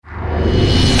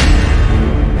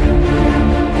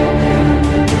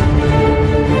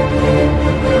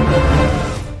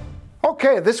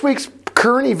this week's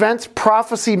current events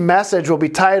prophecy message will be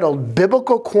titled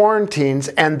Biblical Quarantines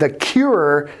and the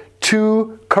Cure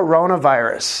to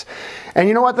Coronavirus. And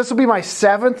you know what? This will be my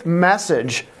 7th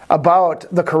message about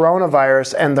the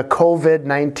coronavirus and the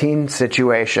COVID-19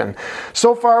 situation.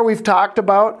 So far, we've talked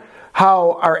about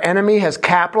how our enemy has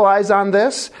capitalized on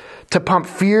this to pump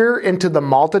fear into the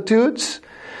multitudes,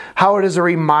 how it is a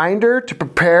reminder to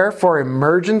prepare for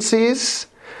emergencies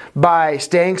by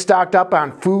staying stocked up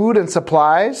on food and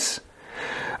supplies.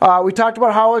 We talked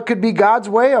about how it could be God's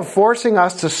way of forcing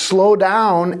us to slow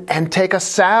down and take a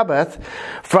Sabbath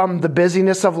from the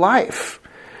busyness of life.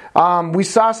 We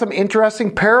saw some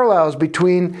interesting parallels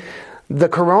between the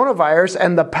coronavirus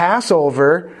and the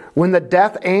Passover when the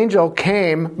death angel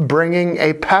came bringing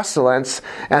a pestilence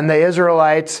and the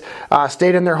Israelites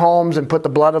stayed in their homes and put the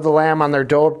blood of the lamb on their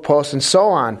doorposts and so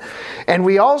on. And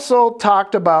we also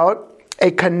talked about a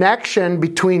connection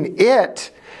between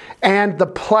it and the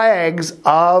plagues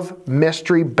of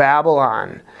Mystery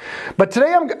Babylon. But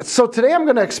today I'm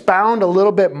going to expound a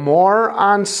little bit more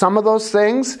on some of those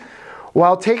things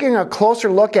while taking a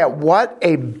closer look at what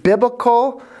a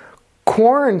biblical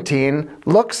quarantine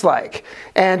looks like,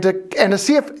 and to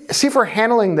see if we're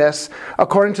handling this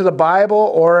according to the Bible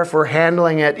or if we're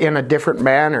handling it in a different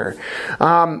manner.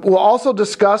 We'll also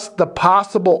discuss the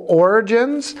possible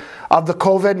origins of the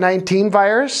COVID-19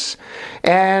 virus,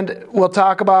 and we'll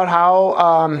talk about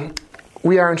how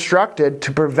we are instructed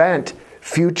to prevent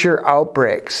future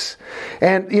outbreaks.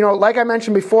 And like I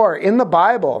mentioned before, in the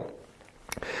Bible,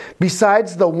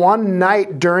 besides the one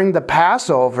night during the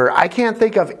Passover, I can't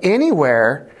think of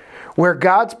anywhere where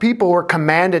God's people were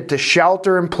commanded to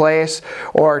shelter in place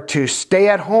or to stay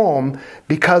at home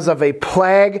because of a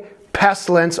plague,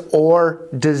 pestilence, or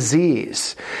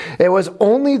disease. It was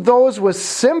only those with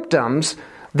symptoms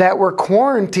that were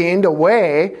quarantined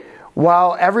away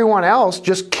while everyone else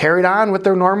just carried on with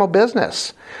their normal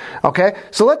business. Okay,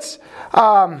 so let's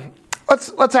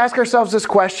ask ourselves this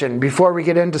question before we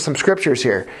get into some scriptures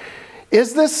here.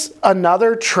 Is this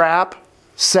another trap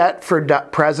set for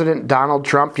President Donald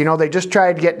Trump? They just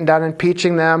tried getting done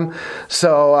impeaching them.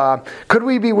 So could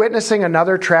we be witnessing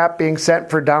another trap being set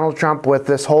for Donald Trump with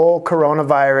this whole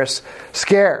coronavirus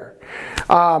scare?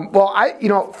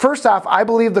 First off, I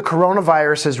believe the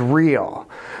coronavirus is real.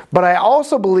 But I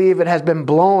also believe it has been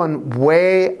blown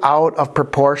way out of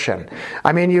proportion.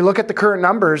 I mean, you look at the current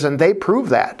numbers and they prove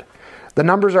that. The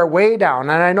numbers are way down.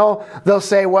 And I know they'll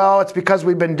say, well, it's because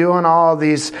we've been doing all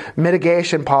these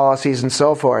mitigation policies and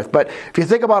so forth. But if you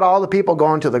think about all the people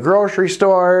going to the grocery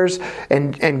stores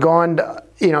and going,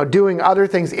 doing other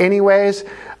things anyways,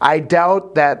 I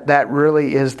doubt that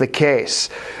really is the case.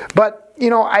 But,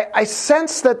 I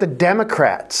sense that the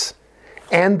Democrats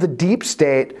and the deep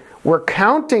state were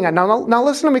counting. Now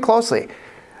listen to me closely.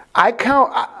 I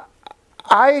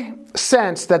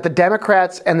sense that the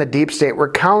Democrats and the deep state were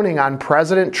counting on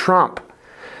President Trump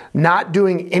not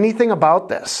doing anything about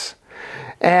this.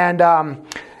 And I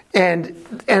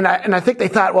think they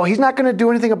thought, well, he's not going to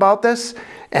do anything about this.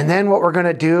 And then what we're going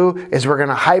to do is we're going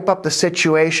to hype up the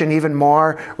situation even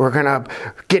more. We're going to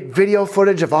get video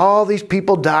footage of all these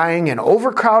people dying in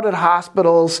overcrowded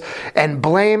hospitals and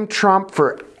blame Trump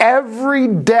for every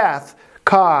death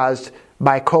caused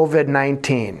by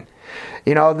COVID-19.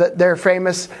 Their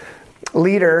famous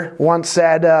leader once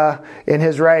said in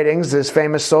his writings, this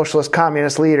famous socialist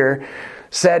communist leader,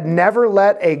 said, never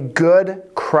let a good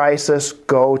crisis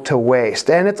go to waste.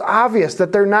 And it's obvious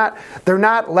that they're not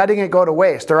letting it go to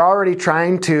waste. They're already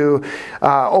trying to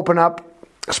open up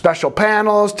special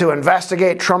panels to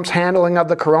investigate Trump's handling of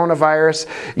the coronavirus.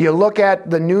 You look at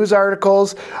the news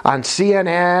articles on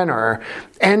CNN or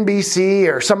NBC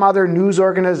or some other news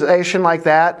organization like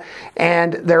that,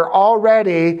 and they're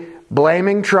already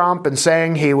blaming Trump and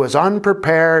saying he was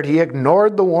unprepared, he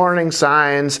ignored the warning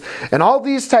signs, and all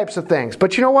these types of things.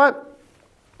 But you know what?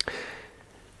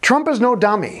 Trump is no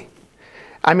dummy.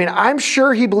 I mean, I'm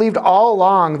sure he believed all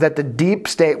along that the deep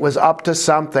state was up to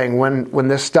something when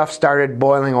this stuff started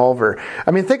boiling over.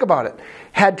 I mean, think about it.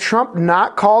 Had Trump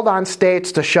not called on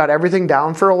states to shut everything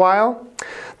down for a while,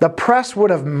 the press would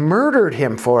have murdered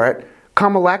him for it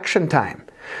come election time.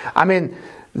 I mean,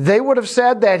 they would have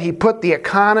said that he put the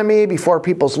economy before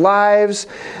people's lives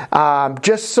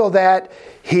just so that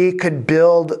he could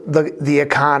build the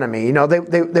economy.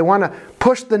 They want to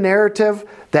push the narrative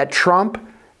that Trump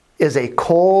is a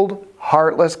cold,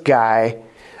 heartless guy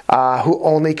who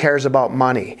only cares about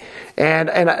money. And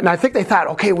I think they thought,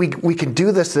 okay, we can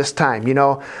do this time.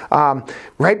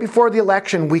 Right before the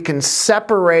election, we can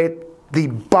separate the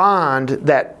bond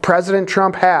that President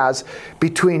Trump has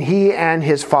between he and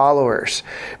his followers.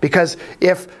 Because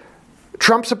if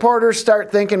Trump supporters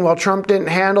start thinking, well, Trump didn't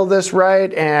handle this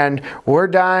right, and we're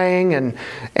dying, and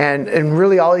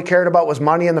really all he cared about was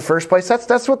money in the first place.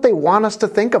 That's what they want us to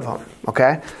think of him,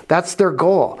 okay? That's their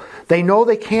goal. They know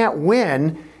they can't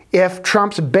win if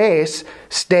Trump's base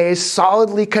stays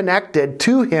solidly connected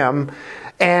to him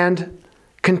and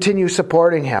continue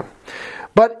supporting him.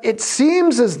 But it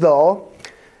seems as though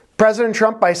President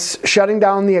Trump, by shutting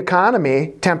down the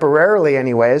economy, temporarily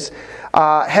anyways,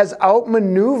 has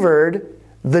outmaneuvered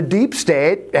the deep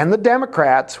state and the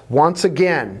Democrats once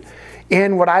again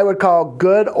in what I would call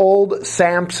good old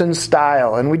Samson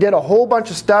style. And we did a whole bunch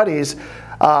of studies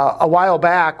a while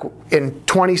back in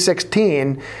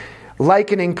 2016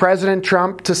 likening President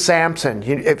Trump to Samson.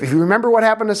 If you remember what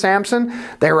happened to Samson,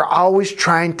 they were always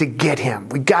trying to get him.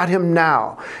 We got him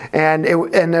now. And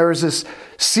there was this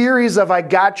series of I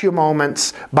got you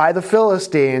moments by the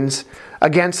Philistines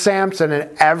against Samson. And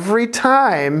every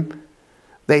time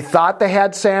they thought they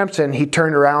had Samson, he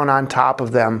turned around on top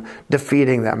of them,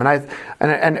 defeating them.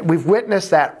 And we've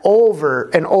witnessed that over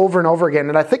and over and over again.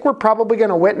 And I think we're probably going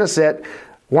to witness it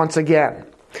once again.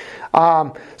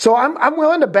 So I'm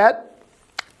willing to bet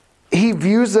he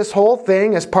views this whole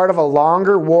thing as part of a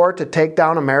longer war to take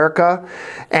down America.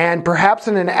 And perhaps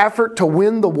in an effort to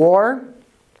win the war,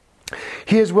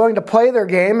 he is willing to play their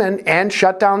game and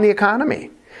shut down the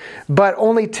economy. But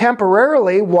only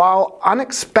temporarily, while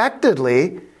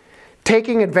unexpectedly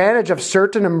taking advantage of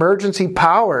certain emergency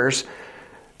powers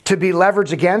to be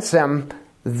leveraged against them,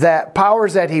 that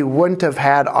powers that he wouldn't have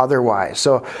had otherwise.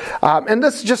 So, and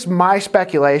this is just my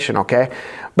speculation, okay?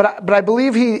 But I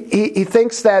believe he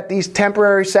thinks that these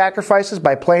temporary sacrifices,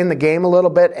 by playing the game a little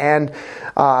bit and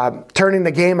turning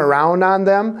the game around on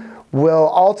them,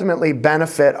 will ultimately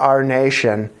benefit our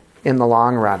nation in the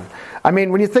long run. I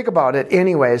mean, when you think about it,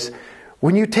 anyways,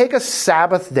 when you take a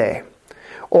Sabbath day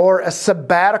or a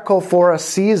sabbatical for a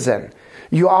season,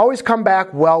 you always come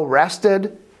back well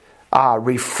rested,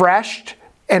 refreshed,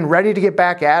 and ready to get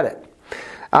back at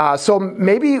it. So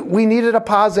maybe we needed a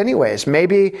pause anyways.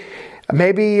 Maybe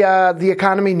the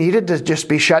economy needed to just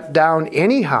be shut down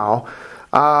anyhow.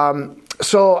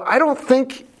 So I don't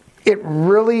think it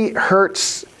really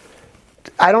hurts.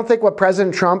 I don't think what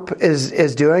President Trump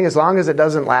is doing, as long as it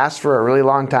doesn't last for a really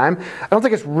long time, I don't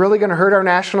think it's really going to hurt our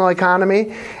national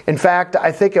economy. In fact,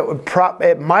 I think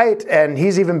it might, and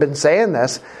he's even been saying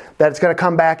this, that it's going to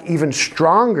come back even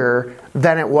stronger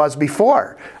than it was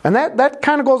before. And that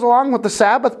kind of goes along with the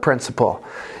Sabbath principle.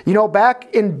 You know,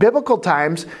 back in biblical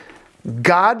times,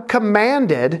 God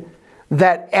commanded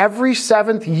that every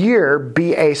seventh year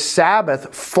be a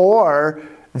Sabbath for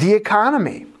the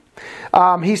economy.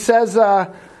 He says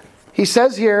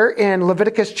here in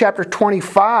Leviticus chapter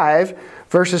 25,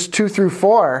 verses 2 through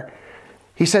 4,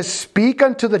 he says, "Speak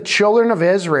unto the children of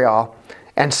Israel,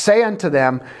 and say unto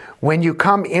them, when you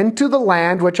come into the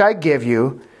land which I give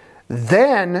you,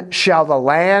 then shall the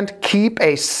land keep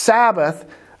a Sabbath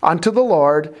unto the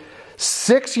Lord.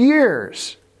 6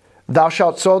 years thou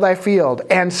shalt sow thy field,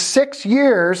 and 6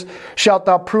 years shalt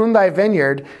thou prune thy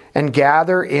vineyard, and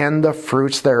gather in the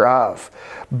fruits thereof.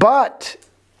 But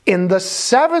in the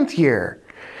 7th year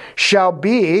shall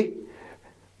be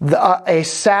a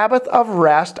Sabbath of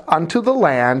rest unto the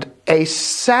land, a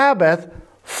Sabbath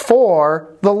for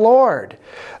the Lord.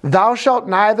 Thou shalt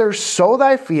neither sow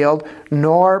thy field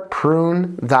nor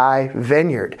prune thy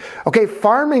vineyard." Okay,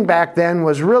 farming back then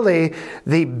was really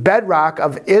the bedrock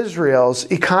of Israel's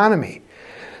economy.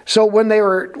 So when they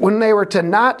were to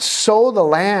not sow the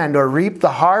land or reap the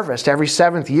harvest every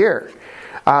 7th year,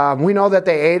 we know that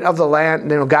they ate of the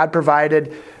land. You know, God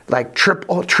provided like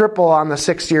triple on the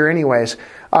 6th year anyways.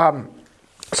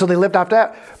 So they lived off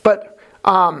that. But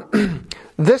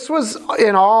this was,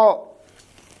 in all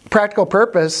practical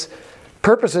purposes,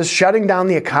 shutting down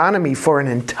the economy for an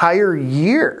entire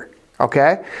year.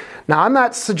 Okay? Now, I'm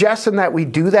not suggesting that we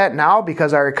do that now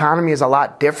because our economy is a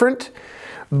lot different.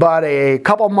 But a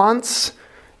couple months,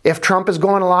 if Trump is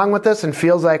going along with this and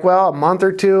feels like, well, a month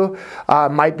or two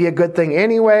might be a good thing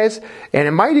anyways, and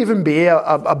it might even be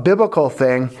a biblical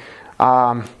thing.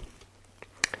 But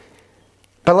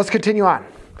let's continue on.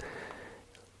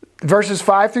 Verses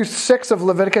 5 through 6 of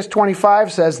Leviticus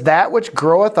 25 says, "That which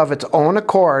groweth of its own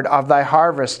accord of thy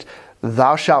harvest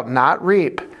thou shalt not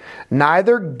reap,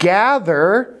 neither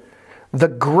gather the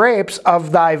grapes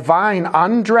of thy vine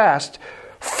undressed,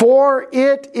 for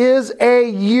it is a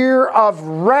year of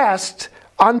rest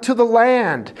unto the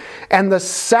land, and the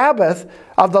Sabbath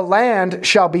of the land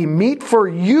shall be meat for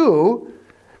you."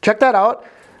 Check that out.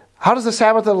 How does the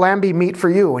Sabbath of the land be meat for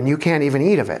you when you can't even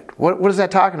eat of it? What is that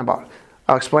talking about?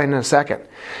 I'll explain in a second.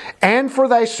 And for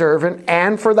thy servant,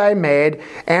 and for thy maid,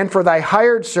 and for thy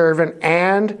hired servant,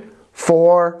 and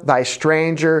for thy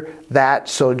stranger that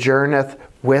sojourneth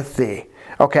with thee.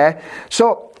 Okay?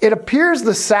 So it appears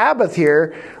the Sabbath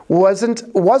here wasn't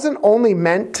only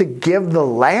meant to give the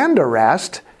land a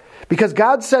rest, because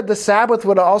God said the Sabbath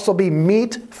would also be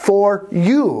meat for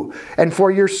you and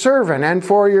for your servant and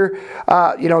for your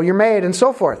maid and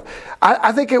so forth.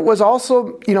 I think it was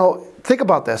also, think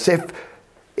about this.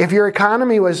 If your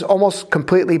economy was almost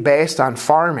completely based on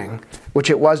farming, which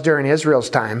it was during Israel's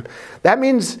time, that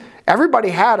means everybody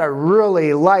had a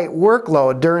really light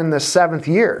workload during the 7th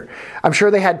year. I'm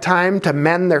sure they had time to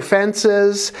mend their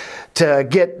fences, to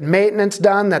get maintenance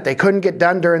done that they couldn't get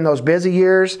done during those busy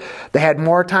years. They had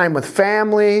more time with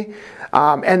family.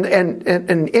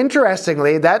 And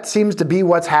interestingly, that seems to be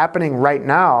what's happening right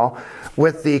now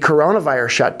with the coronavirus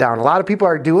shutdown. A lot of people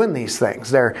are doing these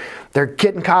things. They're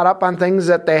getting caught up on things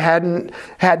that they hadn't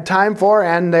had time for,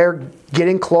 and they're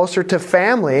getting closer to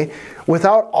family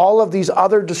without all of these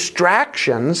other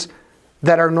distractions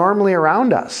that are normally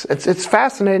around us. It's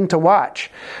fascinating to watch.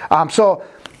 So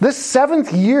this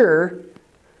 7th year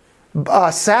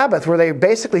Sabbath, where they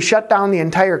basically shut down the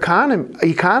entire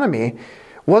economy,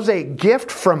 was a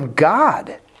gift from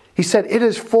God. He said, it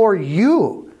is for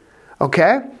you.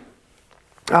 Okay?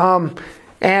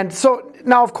 And so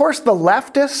now, of course, the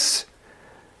leftists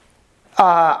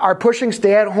are pushing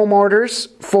stay-at-home orders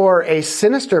for a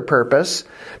sinister purpose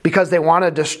because they want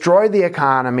to destroy the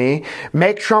economy,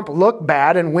 make Trump look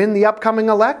bad, and win the upcoming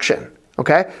election.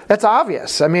 Okay? That's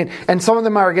obvious. I mean, and some of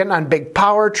them are getting on big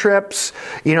power trips,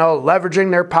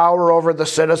 leveraging their power over the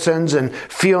citizens and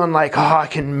feeling like, I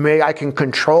can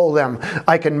control them.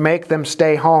 I can make them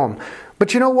stay home.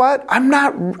 But you know what? I'm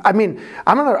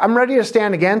ready to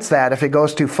stand against that if it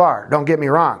goes too far. Don't get me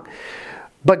wrong.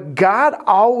 But God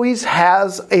always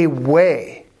has a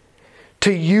way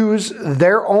to use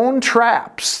their own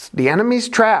traps, the enemy's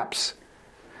traps,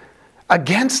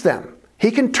 against them. He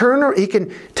can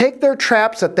take their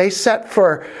traps that they set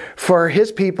for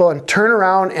his people and turn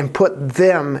around and put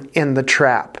them in the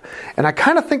trap. And I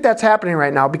kind of think that's happening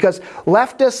right now because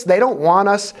leftists, they don't want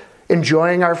us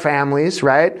enjoying our families,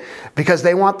 right? Because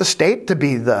they want the state to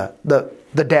be the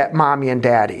mommy and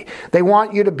daddy. They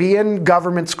want you to be in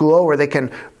government school where they can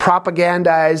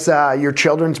propagandize your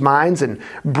children's minds and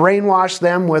brainwash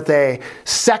them with a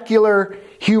secular,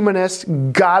 humanist,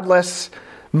 godless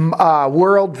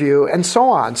worldview and so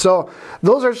on. So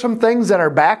those are some things that are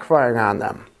backfiring on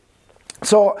them.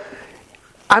 So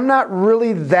I'm not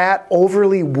really that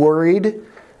overly worried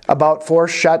about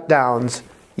forced shutdowns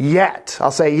yet.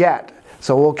 I'll say yet.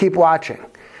 So we'll keep watching.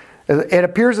 It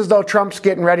appears as though Trump's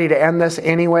getting ready to end this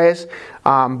anyways,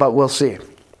 but we'll see.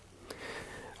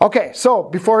 Okay, so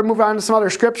before we move on to some other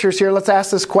scriptures here, let's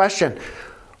ask this question.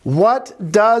 What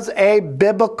does a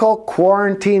biblical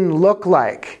quarantine look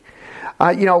like?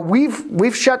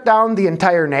 We've shut down the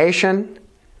entire nation.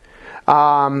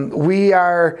 We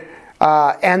are,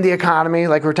 and the economy,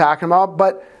 like we're talking about.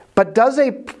 But does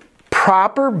a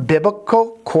proper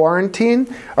biblical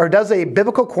quarantine, or does a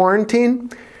biblical quarantine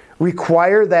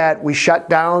require that we shut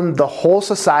down the whole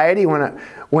society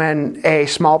when a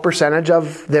small percentage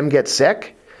of them get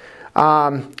sick?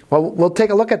 Well, we'll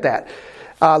take a look at that.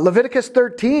 Leviticus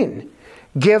 13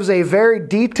 gives a very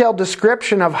detailed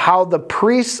description of how the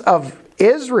priests of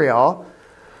Israel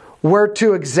were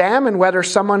to examine whether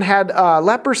someone had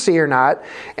leprosy or not,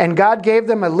 and God gave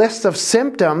them a list of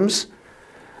symptoms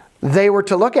they were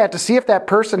to look at to see if that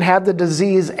person had the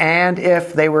disease and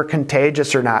if they were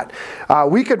contagious or not.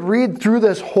 We could read through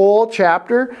this whole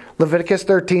chapter, Leviticus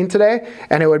 13 today,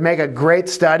 and it would make a great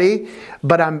study.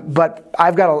 But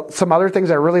I've got some other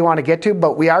things I really want to get to.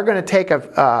 But we are going to take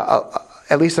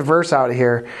at least a verse out of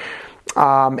here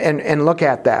and look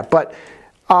at that. But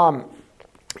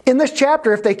in this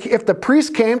chapter, if the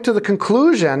priest came to the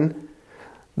conclusion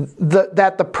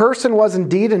that the person was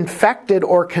indeed infected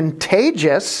or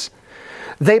contagious,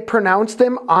 they pronounced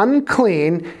them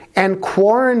unclean and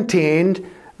quarantined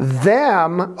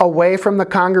them away from the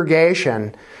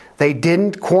congregation. They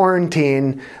didn't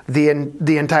quarantine the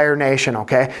entire nation,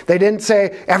 okay? They didn't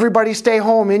say, everybody stay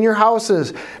home in your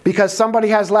houses because somebody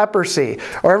has leprosy.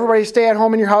 Or everybody stay at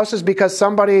home in your houses because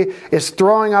somebody is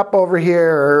throwing up over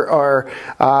here or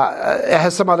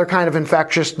has some other kind of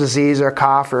infectious disease or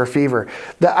cough or a fever.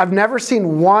 I've never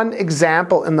seen one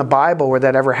example in the Bible where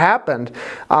that ever happened.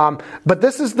 But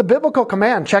this is the biblical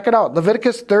command. Check it out.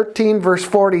 Leviticus 13 verse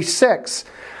 46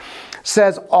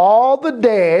 says, all the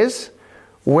days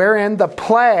wherein the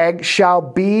plague shall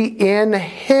be in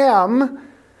him,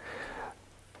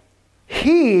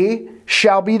 he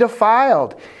shall be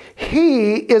defiled.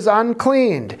 He is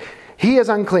unclean. He is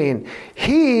unclean.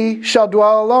 He shall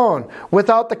dwell alone.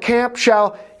 Without the camp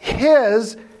shall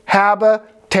his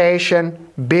habitation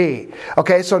be.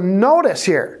 Okay, so notice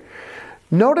here.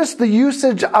 Notice the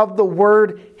usage of the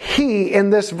word he in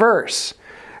this verse.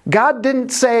 God didn't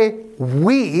say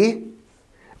we.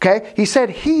 Okay, he said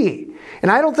he.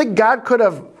 And I don't think God could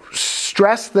have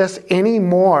stressed this any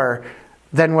more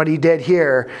than what he did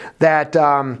here, that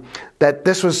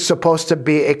this was supposed to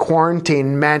be a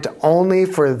quarantine meant only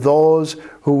for those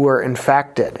who were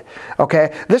infected.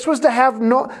 Okay? This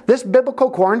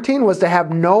biblical quarantine was to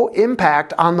have no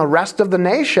impact on the rest of the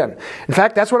nation. In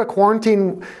fact, that's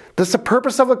the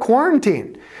purpose of a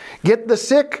quarantine. Get the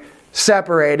sick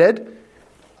separated,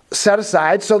 set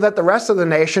aside, so that the rest of the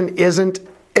nation isn't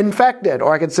infected,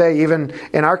 or I could say even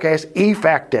in our case,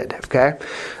 effected. Okay?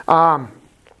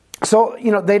 So,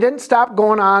 they didn't stop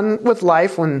going on with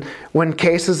life when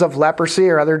cases of leprosy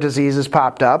or other diseases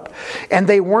popped up, and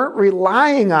they weren't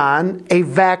relying on a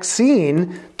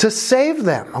vaccine to save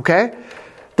them, okay?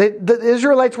 The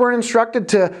Israelites weren't instructed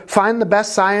to find the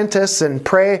best scientists and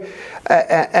pray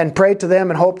to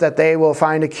them and hope that they will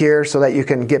find a cure so that you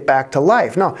can get back to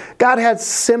life. No, God had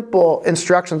simple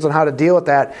instructions on how to deal with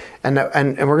that, and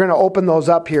we're going to open those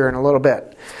up here in a little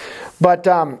bit. But,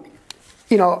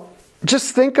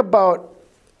 just think about,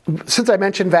 since I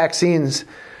mentioned vaccines,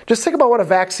 just think about what a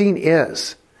vaccine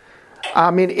is.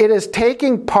 It is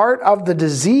taking part of the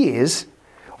disease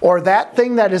or that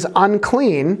thing that is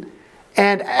unclean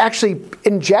and actually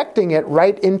injecting it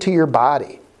right into your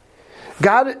body.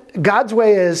 God's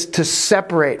way is to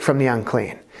separate from the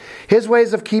unclean. His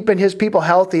ways of keeping his people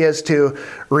healthy is to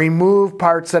remove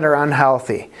parts that are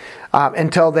unhealthy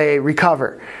until they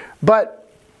recover.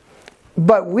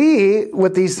 But we,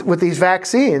 with these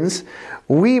vaccines,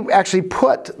 we actually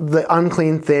put the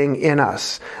unclean thing in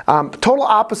us. Total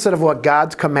opposite of what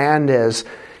God's command is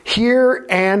here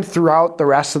and throughout the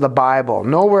rest of the Bible.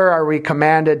 Nowhere are we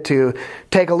commanded to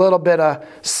take a little bit of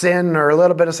sin or a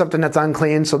little bit of something that's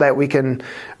unclean so that we can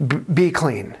be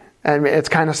clean. And it's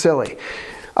kind of silly.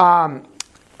 And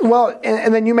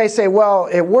then you may say, well,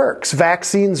 it works.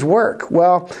 Vaccines work.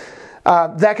 Well,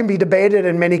 that can be debated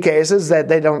in many cases, that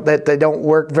they don't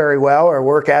work very well or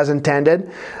work as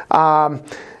intended, and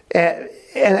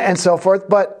so forth.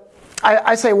 But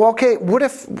I say, well, okay,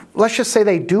 let's just say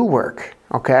they do work,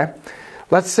 okay?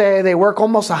 Let's say they work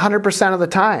almost 100% of the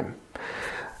time.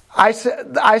 I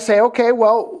say, okay,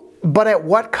 well, but at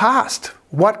what cost?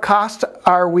 What cost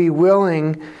are we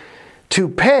willing to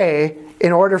pay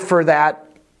in order for that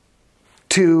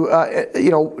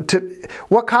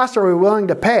what cost are we willing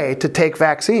to pay to take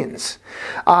vaccines?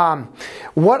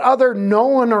 What other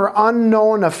known or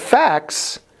unknown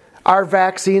effects are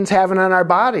vaccines having on our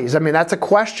bodies? That's a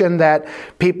question that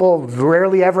people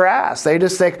rarely ever ask. They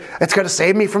just think, it's going to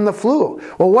save me from the flu.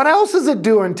 Well, what else is it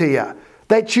doing to you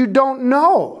that you don't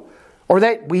know, or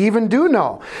that we even do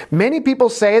know? Many people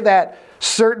say that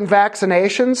certain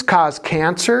vaccinations cause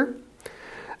cancer.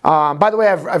 By the way,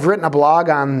 I've written a blog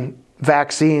on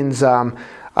vaccines.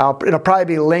 It'll probably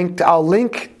be linked. I'll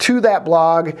link to that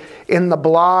blog in the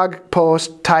blog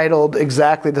post titled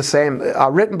exactly the same,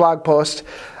 written blog post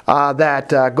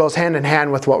that goes hand in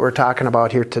hand with what we're talking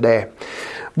about here today.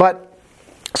 But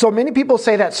so many people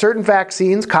say that certain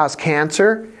vaccines cause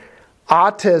cancer,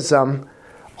 autism,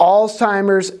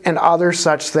 Alzheimer's, and other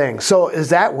such things. So is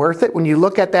that worth it? When you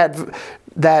look at that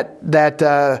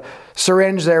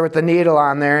syringe there with the needle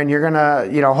on there, and you're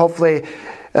gonna, hopefully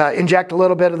inject a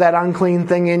little bit of that unclean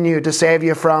thing in you to save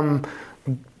you from,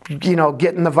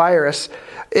 getting the virus.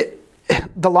 In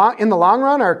the long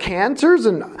run, are cancers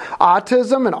and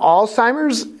autism and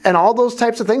Alzheimer's and all those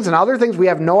types of things and other things we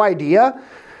have no idea,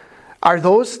 are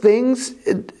those things,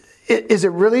 is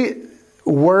it really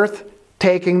worth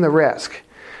taking the risk?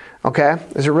 Okay?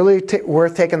 Is it really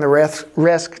worth taking the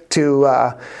risk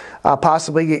to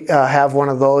possibly have one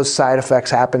of those side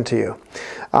effects happen to you?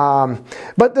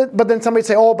 But then somebody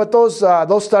say, oh, but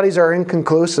those studies are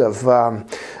inconclusive.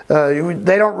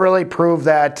 They don't really prove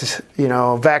that,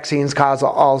 vaccines cause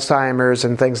Alzheimer's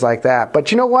and things like that.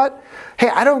 But you know what? Hey,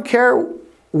 I don't care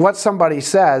what somebody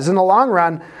says. In the long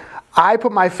run, I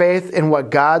put my faith in what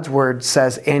God's Word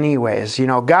says anyways.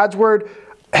 God's Word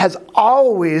has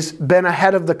always been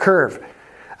ahead of the curve.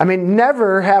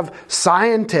 Never have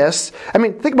scientists...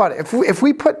 think about it. If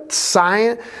we put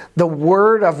the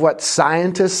word of what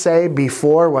scientists say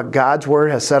before what God's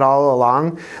Word has said all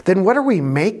along, then what are we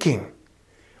making?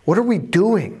 What are we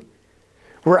doing?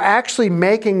 We're actually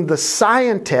making the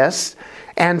scientists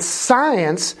and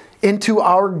science into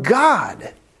our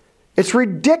God. It's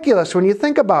ridiculous when you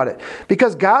think about it,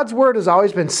 because God's word has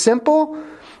always been simple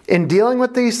in dealing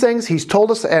with these things. He's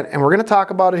told us, and we're going to talk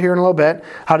about it here in a little bit,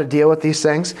 how to deal with these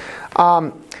things.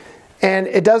 And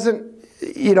it doesn't,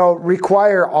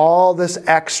 require all this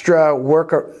extra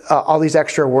work, all these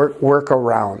extra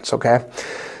workarounds. Okay,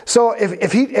 so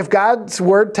if God's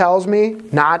word tells me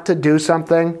not to do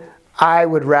something, I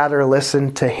would rather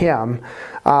listen to Him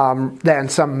than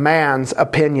some man's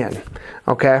opinion.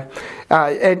 Okay,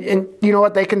 and you know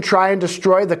what? They can try and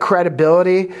destroy the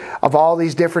credibility of all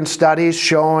these different studies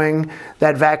showing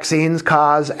that vaccines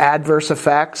cause adverse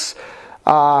effects,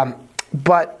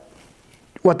 but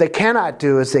what they cannot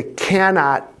do is they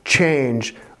cannot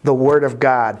change the Word of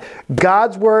God.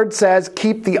 God's Word says,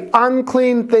 keep the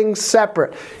unclean things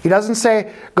separate. He doesn't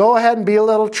say, go ahead and be a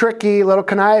little tricky, a little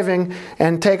conniving,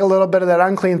 and take a little bit of that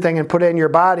unclean thing and put it in your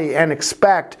body and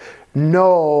expect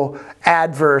no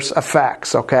adverse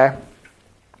effects, okay?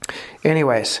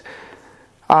 Anyways,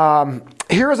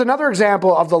 here is another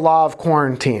example of the law of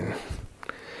quarantine.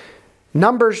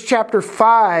 Numbers chapter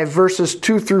 5, verses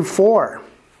 2 through 4.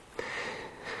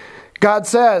 God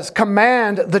says,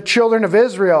 command the children of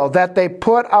Israel that they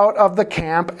put out of the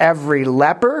camp every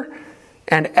leper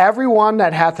and every one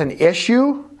that hath an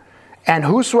issue, and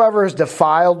whosoever is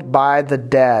defiled by the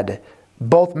dead.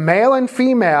 Both male and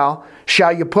female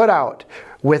shall you put out.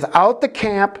 Without the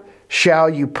camp shall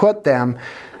you put them,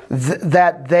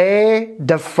 that they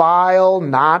defile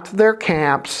not their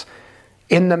camps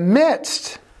in the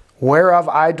midst whereof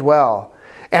I dwell.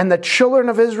 And the children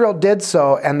of Israel did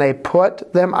so, and they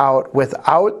put them out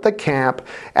without the camp,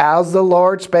 as the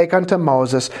Lord spake unto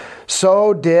Moses.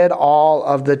 So did all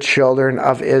of the children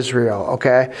of Israel.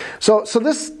 Okay, so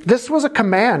this was a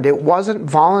command. It wasn't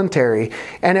voluntary,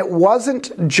 and it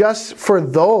wasn't just for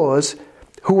those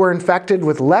who were infected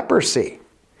with leprosy.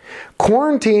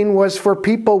 Quarantine was for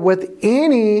people with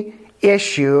any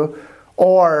issue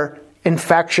or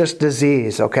infectious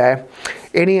disease, okay?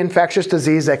 Any infectious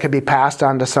disease that could be passed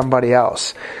on to somebody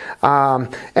else.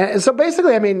 And so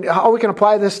basically, how we can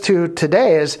apply this to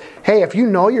today is, hey, if you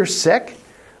know you're sick,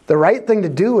 the right thing to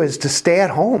do is to stay at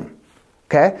home,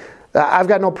 okay? I've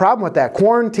got no problem with that.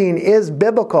 Quarantine is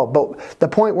biblical, but the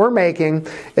point we're making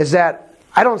is that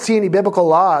I don't see any biblical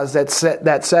laws that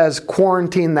says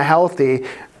quarantine the healthy,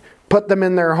 put them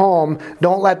in their home,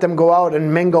 don't let them go out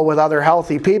and mingle with other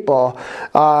healthy people,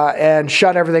 and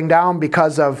shut everything down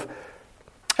because of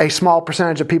a small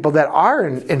percentage of people that are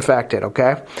infected,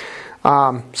 okay?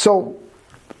 Right,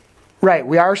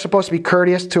 we are supposed to be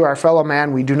courteous to our fellow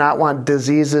man. We do not want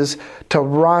diseases to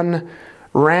run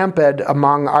rampant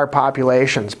among our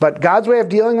populations. But God's way of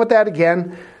dealing with that,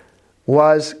 again,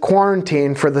 was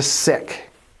quarantine for the sick.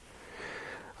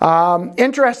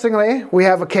 Interestingly, we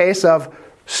have a case of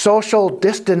social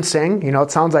distancing.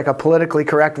 It sounds like a politically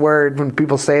correct word when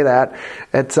people say that.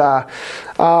 It's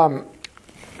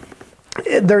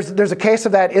there's a case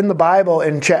of that in the Bible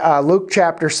in Luke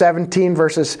chapter 17,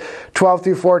 verses 12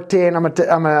 through 14. I'm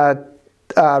gonna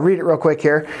read it real quick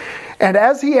here. And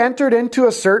as he entered into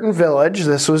a certain village,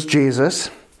 this was Jesus,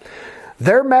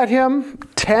 there met him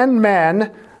 10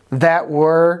 men that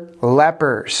were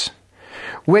lepers,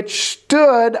 which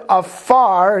stood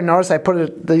afar. And notice I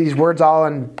put these words all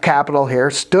in capital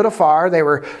here. Stood afar. They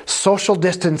were social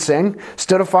distancing.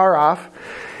 Stood afar off.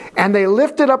 And they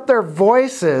lifted up their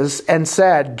voices and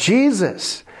said,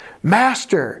 Jesus,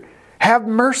 Master, have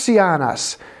mercy on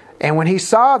us. And when he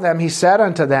saw them, he said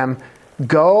unto them,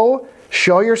 Go,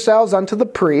 show yourselves unto the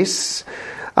priests.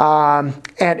 And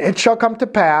it shall come to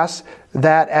pass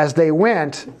that as they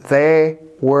went, they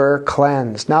were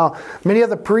cleansed. Now, many of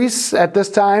the priests at this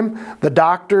time, the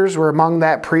doctors were among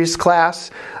that priest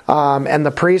class, and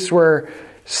the priests were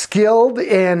skilled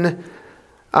in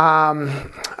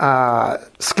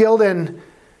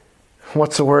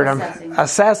what's the word?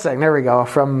 Assessing. There we go.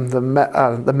 From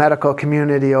the medical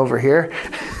community over here,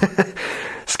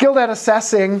 skilled at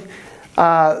assessing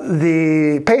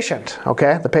the patient.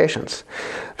 Okay, the patients.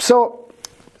 So,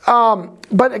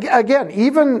 but again,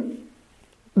 even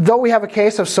though we have a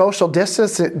case of social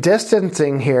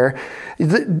distancing here,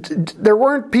 there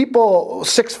weren't people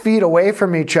 6 feet away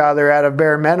from each other at a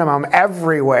bare minimum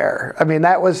everywhere.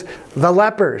 That was the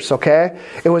lepers, okay?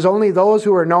 It was only those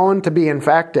who were known to be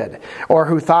infected or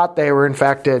who thought they were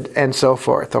infected and so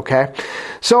forth, okay?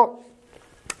 So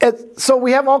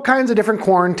we have all kinds of different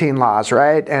quarantine laws,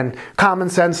 right? And common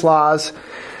sense laws.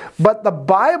 But the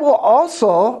Bible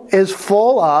also is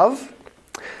full of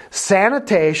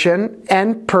sanitation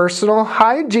and personal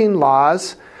hygiene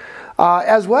laws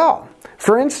as well.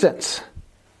 For instance,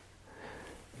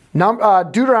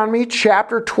 Deuteronomy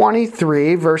chapter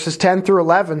 23, verses 10 through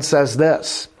 11 says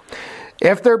this.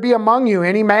 If there be among you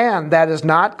any man that is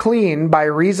not clean by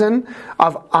reason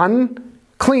of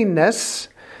uncleanness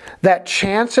that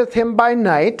chanceth him by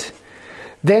night,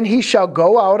 then he shall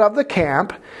go out of the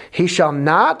camp. He shall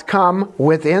not come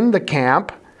within the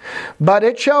camp. But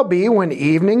it shall be when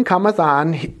evening cometh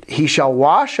on, he shall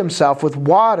wash himself with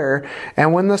water,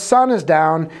 and when the sun is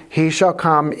down, he shall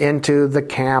come into the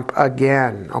camp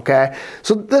again. Okay?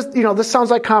 So this sounds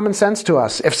like common sense to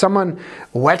us. If someone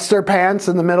wets their pants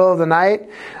in the middle of the night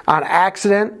on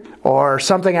accident or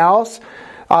something else,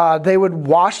 they would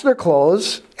wash their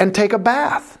clothes and take a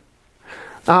bath.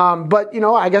 But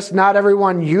I guess not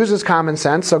everyone uses common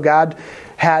sense, so God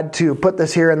had to put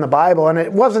this here in the Bible, and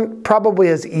it wasn't probably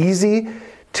as easy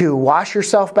to wash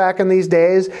yourself back in these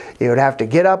days. You would have to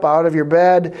get up out of your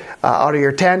bed, out of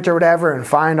your tent or whatever, and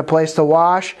find a place to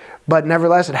wash, but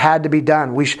nevertheless, it had to be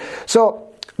done.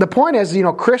 So the point is,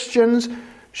 Christians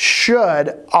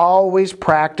should always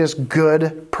practice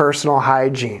good personal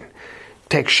hygiene.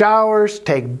 Take showers,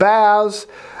 take baths,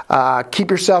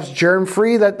 keep yourselves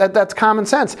germ-free. That's common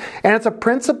sense. And it's a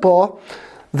principle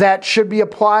that should be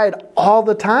applied all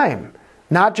the time,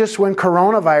 not just when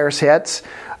coronavirus hits,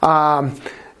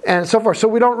 and so forth. So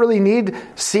we don't really need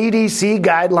CDC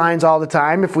guidelines all the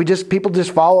time. If people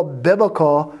just follow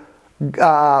biblical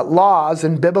laws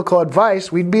and biblical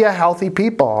advice, we'd be a healthy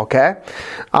people, okay?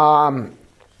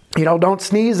 Don't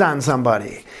sneeze on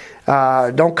somebody.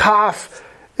 Don't cough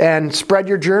and spread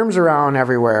your germs around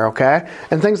everywhere, okay?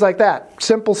 And things like that.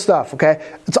 Simple stuff, okay?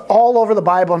 It's all over the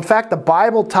Bible. In fact, the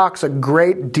Bible talks a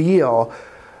great deal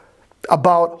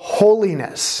about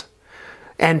holiness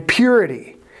and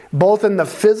purity, both in the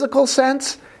physical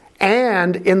sense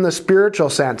and in the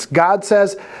spiritual sense. God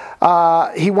says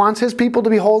He wants His people to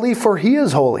be holy, for He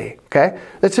is holy, okay?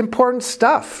 That's important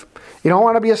stuff. You don't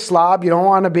want to be a slob. You don't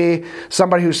want to be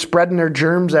somebody who's spreading their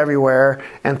germs everywhere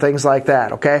and things like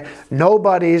that, okay?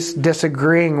 Nobody's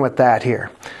disagreeing with that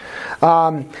here.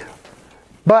 But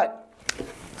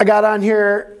I got on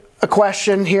here a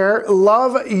question here.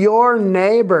 Love your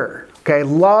neighbor, okay?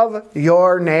 Love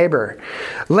your neighbor.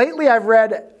 Lately, I've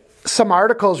read some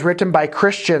articles written by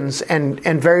Christians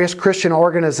and various Christian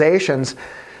organizations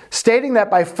stating that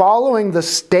by following the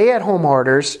stay-at-home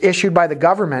orders issued by the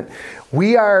government,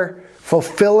 we are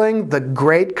fulfilling the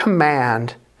great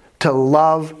command to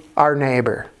love our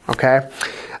neighbor. Okay,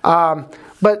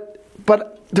 but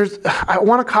I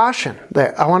want to caution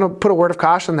there. I want to put a word of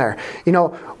caution there.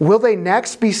 Will they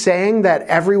next be saying that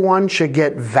everyone should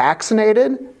get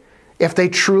vaccinated if they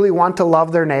truly want to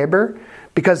love their neighbor?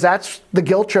 Because that's the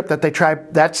guilt trip that they try.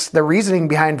 That's the reasoning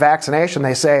behind vaccination.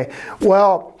 They say,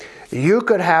 well, you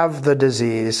could have the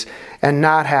disease and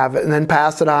not have it, and then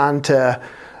pass it on to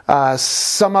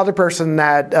some other person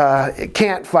that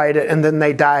can't fight it, and then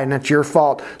they die, and it's your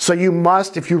fault. So you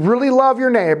must, if you really love your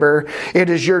neighbor, it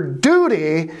is your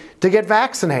duty to get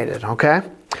vaccinated, okay?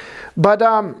 But,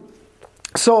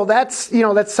 so that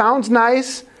sounds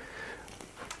nice,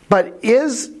 but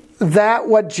is that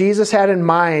what Jesus had in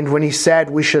mind when He said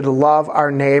we should love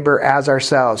our neighbor as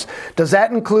ourselves? Does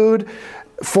that include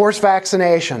forced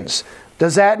vaccinations?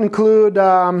 Does that include,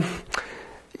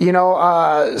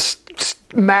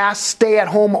 mass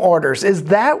stay-at-home orders? Is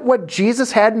that what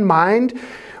Jesus had in mind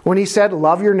when He said,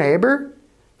 love your neighbor?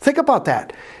 Think about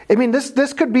that. I mean,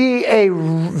 this could be a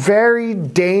very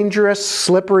dangerous,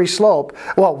 slippery slope.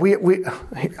 Well,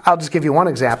 I'll just give you one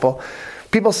example.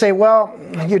 People say, well,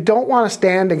 you don't want to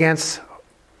stand against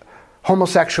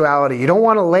homosexuality. You don't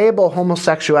want to label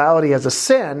homosexuality as a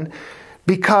sin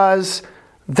because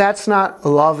that's not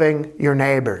loving your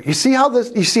neighbor. You see how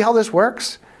this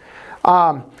works?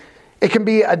 It can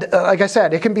be, like I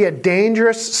said, it can be a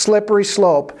dangerous, slippery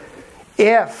slope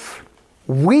if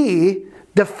we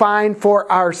define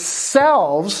for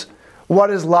ourselves what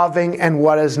is loving and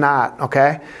what is not.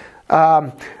 Okay,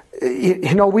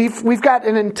 we've got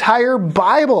an entire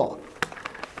Bible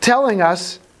telling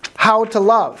us how to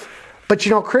love, but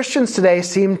Christians today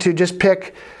seem to just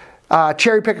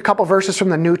cherry pick a couple verses from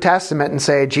the New Testament and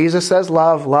say, Jesus says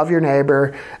love your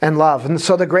neighbor, and love. And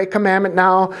so the great commandment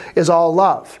now is all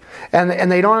love.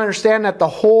 And they don't understand that the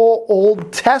whole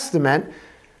Old Testament,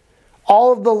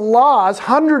 all of the laws,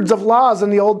 hundreds of laws in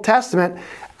the Old Testament,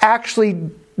 actually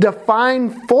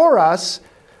define for us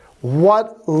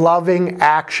what loving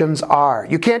actions are.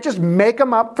 You can't just make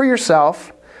them up for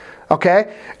yourself.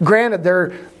 Okay? Granted,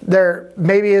 there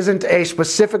maybe isn't a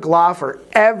specific law for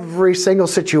every single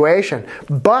situation,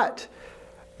 but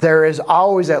there is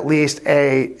always at least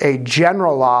a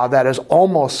general law that is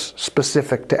almost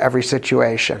specific to every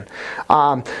situation.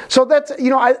 So that's,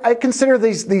 I consider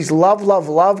these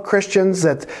love Christians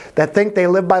that think they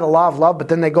live by the law of love, but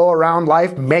then they go around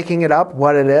life making it up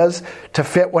what it is to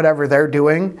fit whatever they're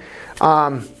doing.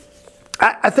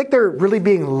 I think they're really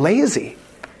being lazy,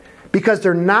 because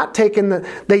they're not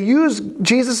they use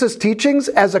Jesus' teachings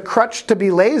as a crutch to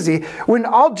be lazy, when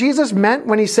all Jesus meant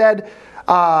when he said,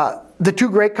 the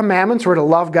two great commandments were to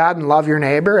love God and love your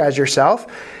neighbor as yourself.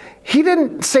 He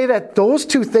didn't say that those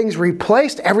two things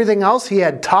replaced everything else he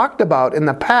had talked about in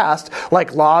the past,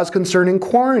 like laws concerning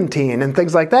quarantine and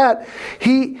things like that.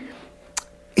 He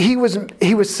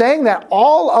was saying that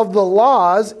all of the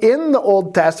laws in the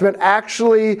Old Testament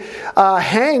actually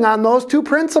hang on those two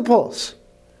principles.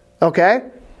 Okay?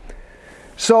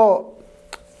 So,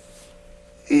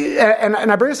 and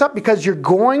I bring this up because you're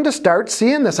going to start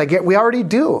seeing this. We already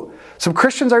do. Some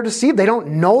Christians are deceived. They don't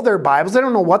know their Bibles. They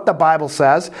don't know what the Bible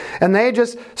says. And they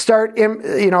just start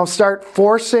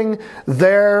forcing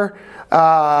their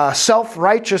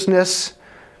self-righteousness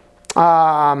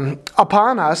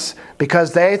upon us,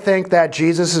 because they think that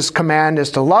Jesus' command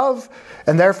is to love,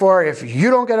 and therefore if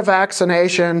you don't get a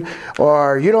vaccination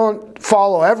or you don't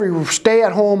follow every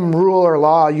stay-at-home rule or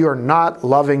law, you are not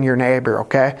loving your neighbor.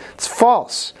 Okay, it's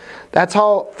false. That's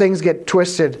how things get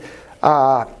twisted.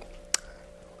 How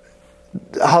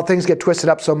things get twisted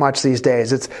up so much these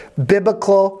days. It's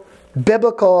biblical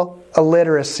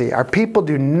illiteracy. Our people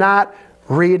do not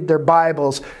read their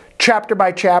Bibles chapter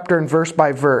by chapter and verse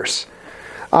by verse.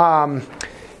 So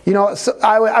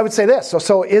I would say this.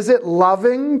 So is it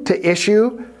loving to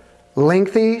issue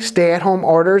lengthy stay-at-home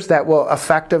orders that will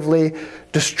effectively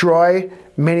destroy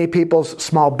many people's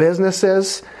small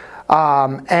businesses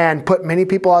and put many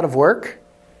people out of work?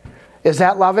 Is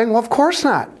that loving? Well, of course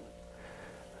not.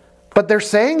 But they're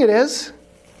saying it is.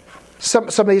 Some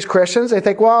of these Christians, they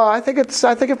think, well, I think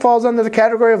it falls under the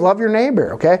category of love your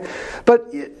neighbor, okay?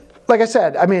 But like I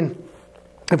said,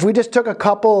 if we just took a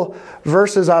couple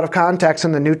verses out of context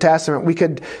in the New Testament, we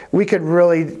could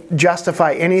really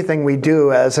justify anything we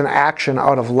do as an action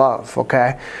out of love,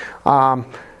 okay?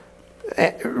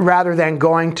 Rather than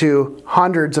going to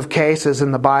hundreds of cases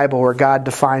in the Bible where God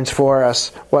defines for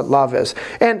us what love is.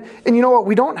 And you know what?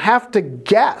 We don't have to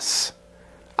guess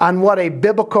on what a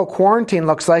biblical quarantine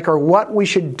looks like, or what we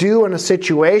should do in a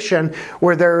situation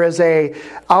where there is a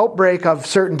outbreak of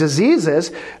certain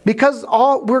diseases, because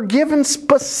we're given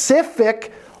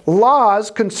specific laws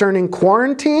concerning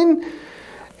quarantine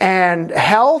and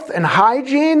health and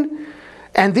hygiene.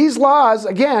 And these laws,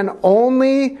 again,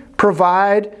 only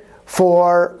provide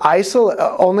for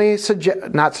only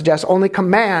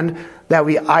command that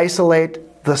we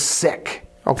isolate the sick.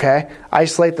 Okay?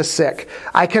 Isolate the sick.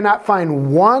 I cannot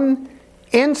find one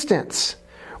instance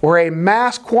where a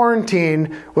mass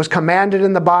quarantine was commanded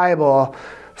in the Bible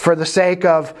for the sake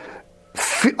of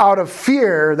out of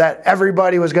fear that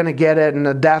everybody was going to get it and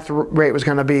the death rate was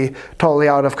going to be totally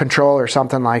out of control or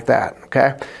something like that.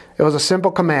 Okay? It was a simple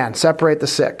command. Separate the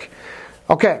sick.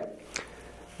 Okay.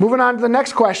 Moving on to the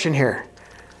next question here.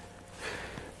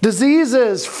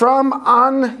 Diseases from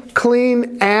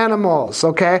unclean animals.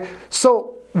 Okay? So,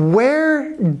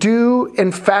 where do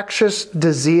infectious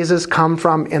diseases come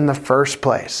from in the first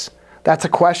place? That's a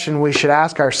question we should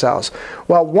ask ourselves.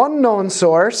 Well, one known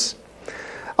source,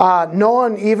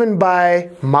 known even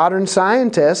by modern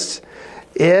scientists,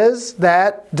 is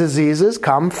that diseases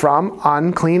come from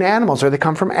unclean animals, or they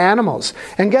come from animals.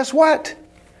 And guess what?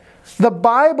 The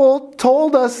Bible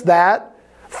told us that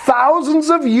thousands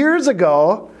of years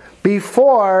ago,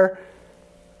 before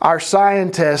our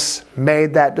scientists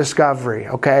made that discovery.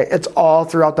 Okay, it's all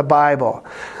throughout the Bible.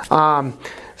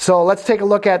 So let's take a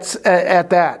look at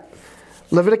that.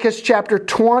 Leviticus chapter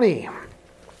 20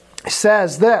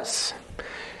 says this: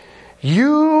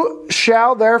 "You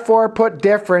shall therefore put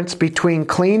difference between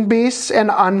clean beasts and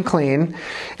unclean,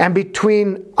 and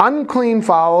between unclean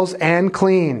fowls and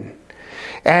clean.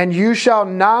 And you shall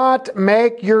not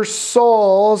make your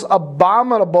souls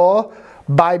abominable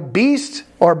by beast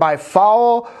or by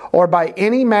fowl or by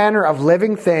any manner of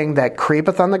living thing that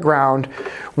creepeth on the ground,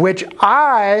 which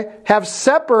I have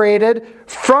separated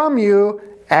from you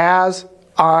as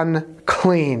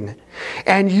unclean.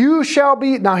 And you shall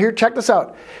be," now here, check this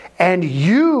out, "and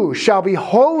you shall be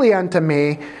holy unto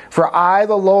me, for I,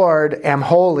 the Lord, am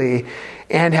holy,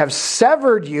 and have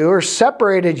severed you," or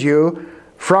separated you,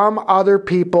 "from other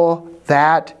people,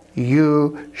 that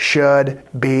you should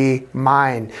be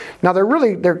mine." Now, there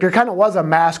kind of was a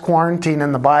mass quarantine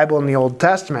in the Bible in the Old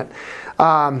Testament,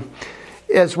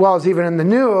 as well as even in the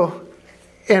New,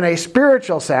 in a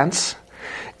spiritual sense.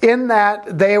 in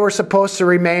that they were supposed to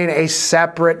remain a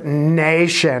separate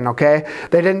nation, okay?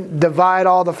 They didn't divide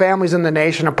all the families in the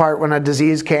nation apart when a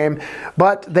disease came,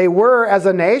 but they were, as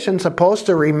a nation, supposed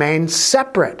to remain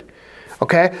separate,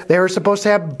 okay? They were supposed to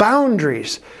have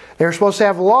boundaries. They were supposed to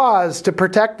have laws to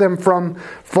protect them from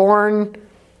foreign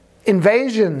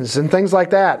invasions and things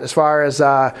like that, as far as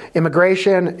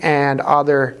immigration and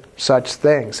other such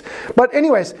things. But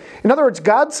anyways, in other words,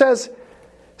 God says,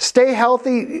 stay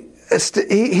healthy.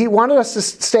 He wanted us to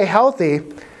stay healthy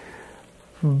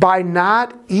by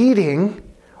not eating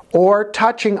or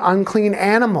touching unclean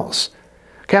animals.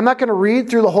 Okay, I'm not going to read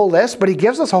through the whole list, but he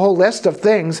gives us a whole list of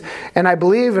things, and I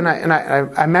believe, and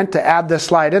I meant to add this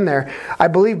slide in there, I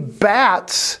believe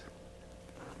bats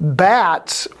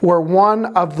were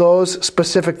one of those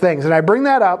specific things. And I bring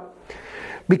that up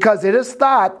because it is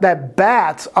thought that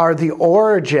bats are the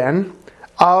origin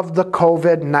of the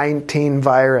COVID-19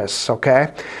 virus,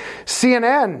 okay?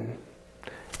 CNN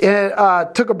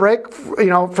took a break,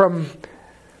 from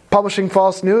publishing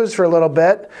false news for a little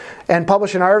bit and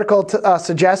published an article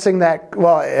suggesting that,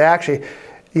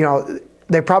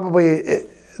 they probably,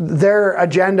 their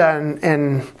agenda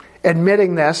in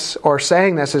admitting this or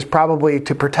saying this is probably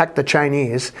to protect the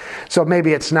Chinese. So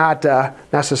maybe it's not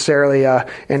necessarily an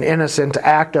innocent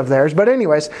act of theirs. But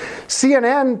anyways,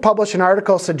 CNN published an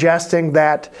article suggesting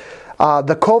that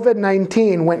the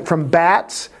COVID-19 went from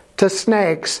bats to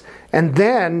snakes and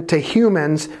then to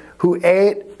humans who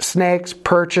ate snakes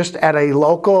purchased at a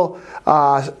local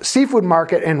seafood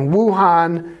market in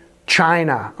Wuhan,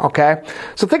 China. Okay?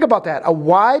 So think about that. A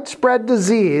widespread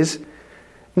disease.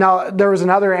 Now, there was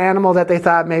another animal that they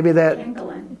thought maybe that...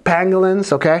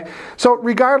 Pangolins, okay? So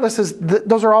regardless,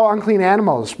 those are all unclean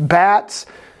animals. Bats,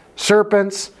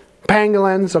 serpents,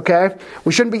 pangolins, okay?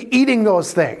 We shouldn't be eating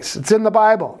those things. It's in the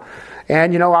Bible.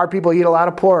 And, our people eat a lot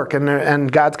of pork, and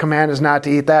God's command is not to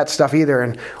eat that stuff either.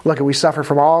 And look, we suffer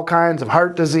from all kinds of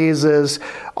heart diseases,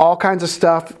 all kinds of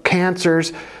stuff,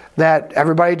 cancers, that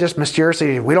everybody just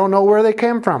mysteriously, we don't know where they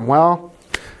came from. Well,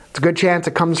 it's a good chance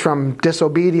it comes from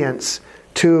disobedience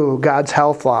to God's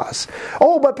health laws.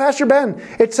 Oh, but Pastor Ben,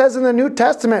 it says in the New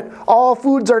Testament, all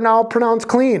foods are now pronounced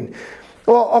clean.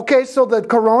 Well, okay, so the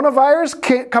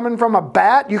coronavirus coming from a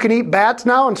bat, you can eat bats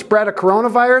now and spread a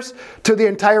coronavirus to the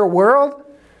entire world?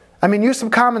 I mean, use some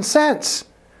common sense,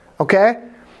 okay?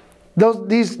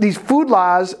 These food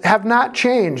laws have not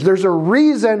changed. There's a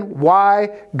reason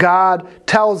why God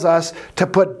tells us to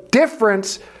put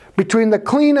difference between the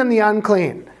clean and the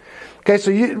unclean. Okay,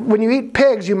 so when you eat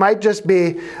pigs, you might just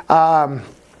be, and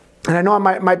I know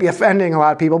I might be offending a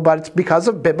lot of people, but it's because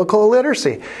of biblical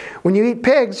illiteracy. When you eat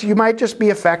pigs, you might just be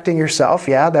affecting yourself.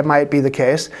 Yeah, that might be the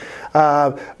case.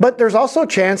 But there's also a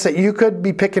chance that you could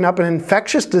be picking up an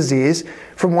infectious disease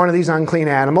from one of these unclean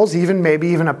animals, maybe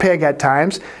even a pig at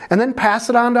times, and then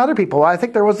pass it on to other people. Well, I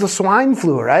think there was the swine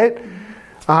flu, right?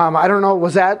 I don't know,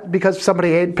 was that because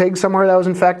somebody ate pig somewhere that was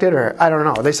infected? Or I don't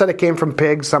know. They said it came from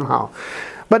pigs somehow.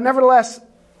 But nevertheless,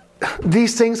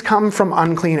 these things come from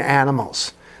unclean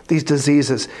animals, these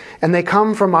diseases. And they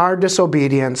come from our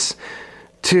disobedience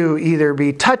to either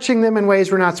be touching them in ways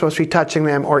we're not supposed to be touching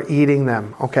them or eating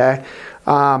them, okay?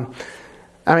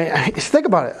 Think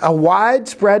about it. A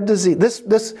widespread disease,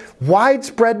 this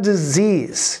widespread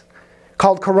disease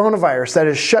called coronavirus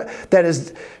that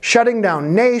is shutting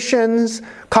down nations,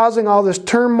 causing all this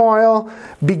turmoil,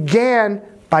 began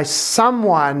by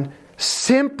someone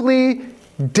simply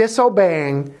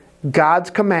disobeying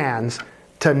God's commands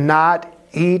to not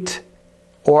eat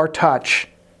or touch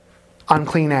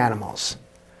unclean animals.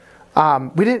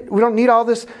 We don't need all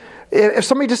this. If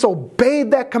somebody just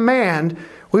obeyed that command,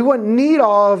 we wouldn't need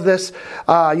all of this.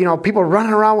 People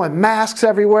running around with masks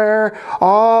everywhere.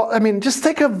 Just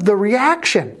think of the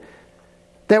reaction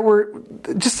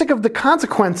just think of the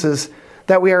consequences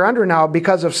that we are under now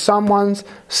because of someone's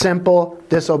simple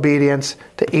disobedience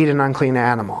to eat an unclean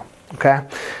animal. Okay?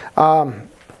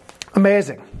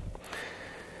 Amazing.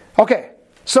 Okay,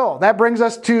 so that brings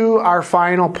us to our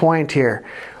final point here.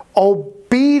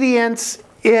 Obedience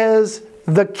is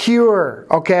the cure,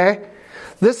 okay?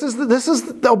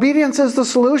 Obedience is the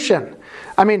solution.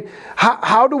 I mean,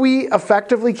 how do we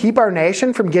effectively keep our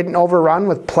nation from getting overrun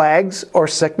with plagues or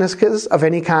sicknesses of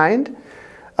any kind?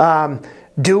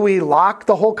 Do we lock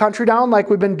the whole country down like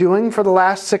we've been doing for the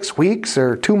last 6 weeks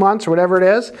or 2 months or whatever it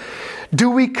is? Do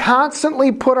we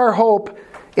constantly put our hope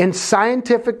in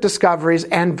scientific discoveries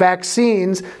and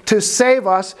vaccines to save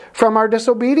us from our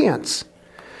disobedience?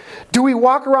 Do we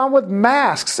walk around with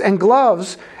masks and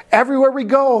gloves everywhere we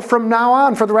go from now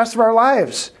on for the rest of our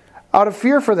lives out of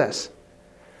fear for this?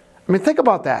 I mean, think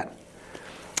about that.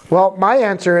 Well, my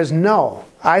answer is no.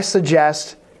 I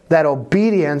suggest that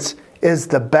obedience is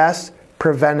the best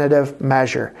preventative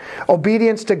measure.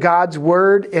 Obedience to God's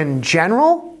word in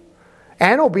general,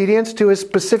 and obedience to his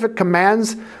specific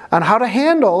commands on how to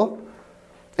handle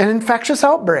an infectious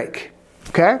outbreak.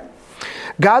 Okay?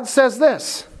 God says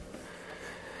this.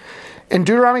 In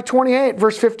Deuteronomy 28,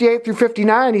 verse 58 through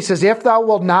 59, he says, "If thou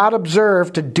wilt not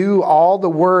observe to do all the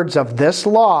words of this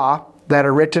law that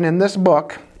are written in this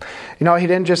book," he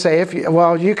didn't just say,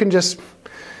 you can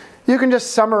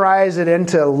just summarize it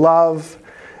into love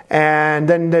and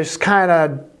then just kind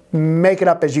of make it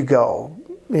up as you go.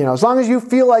 As long as you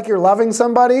feel like you're loving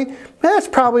somebody, that's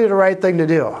probably the right thing to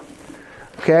do.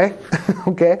 Okay?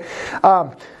 Okay?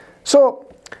 So,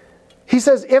 he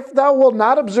says, "If thou wilt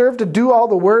not observe to do all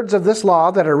the words of this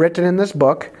law that are written in this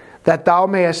book, that thou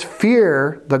mayest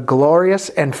fear the glorious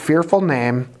and fearful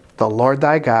name, the Lord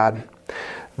thy God,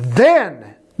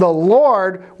 then the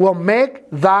Lord will make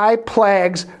thy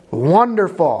plagues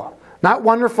wonderful." Not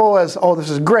wonderful as, oh, this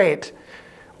is great.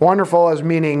 Wonderful as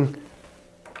meaning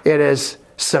it is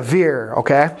severe,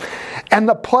 okay? "And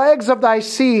the plagues of thy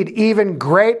seed, even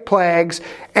great plagues,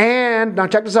 and," now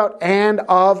check this out, "and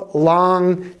of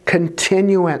long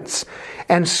continuance,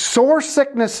 and sore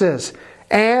sicknesses,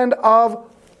 and of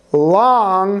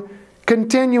long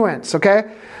continuance," okay?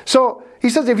 So, he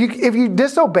says, if you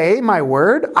disobey my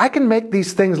word, I can make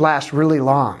these things last really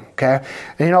long, okay?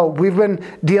 And, we've been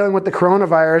dealing with the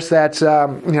coronavirus that's,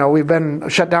 we've been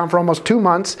shut down for almost 2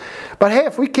 months. But hey,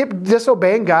 if we keep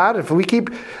disobeying God, if we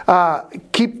keep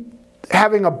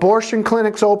having abortion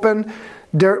clinics open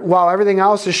while everything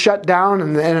else is shut down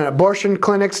and abortion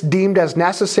clinics deemed as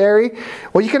necessary,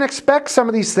 well, you can expect some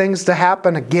of these things to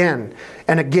happen again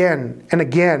and again and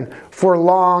again for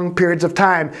long periods of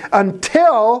time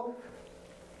until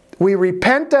we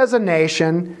repent as a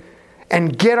nation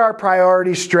and get our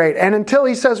priorities straight. And until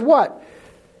he says what?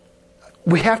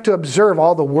 We have to observe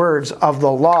all the words of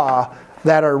the law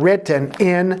that are written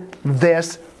in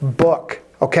this book.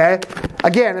 Okay?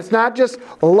 Again, it's not just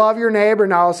love your neighbor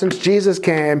now since Jesus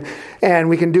came and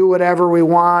we can do whatever we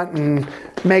want and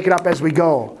make it up as we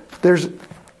go. There's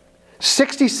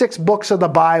 66 books of the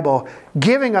Bible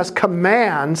giving us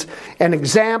commands and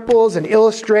examples and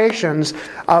illustrations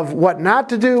of what not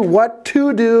to do, what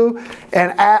to do,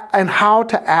 and how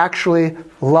to actually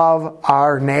love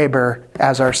our neighbor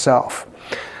as ourselves.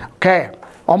 Okay,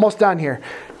 almost done here.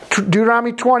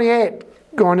 Deuteronomy 28,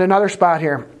 going to another spot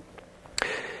here.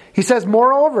 He says,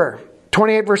 "Moreover,"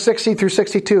 28 verse 60 through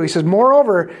 62, he says,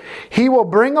 "Moreover, he will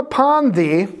bring upon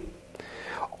thee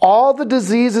all the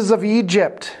diseases of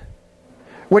Egypt,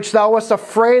 which thou wast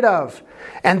afraid of,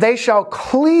 and they shall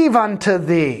cleave unto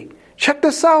thee." Check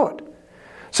this out.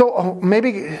 So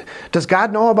maybe, does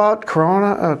God know about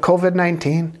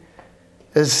COVID-19?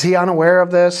 Is he unaware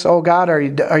of this? Oh God, are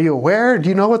you aware? Do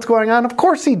you know what's going on? Of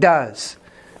course he does.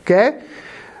 Okay?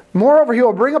 "Moreover, he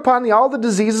will bring upon thee all the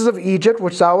diseases of Egypt,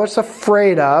 which thou wast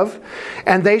afraid of,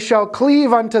 and they shall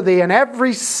cleave unto thee, and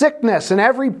every sickness and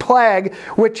every plague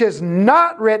which is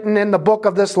not written in the book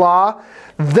of this law,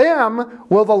 them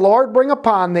will the Lord bring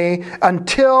upon thee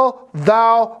until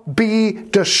thou be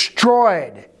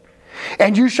destroyed.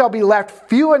 And you shall be left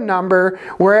few in number,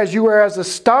 whereas you are as the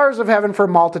stars of heaven for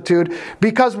multitude.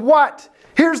 Because what?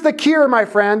 Here's the cure, my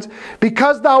friends.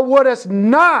 Because thou wouldest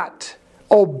not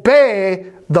obey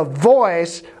the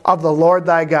voice of the Lord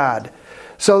thy God."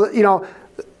 So,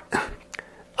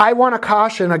 I want to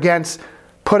caution against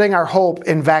putting our hope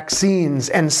in vaccines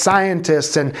and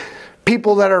scientists and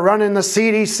people that are running the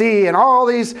CDC and all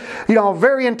these,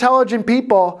 very intelligent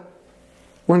people,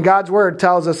 when God's word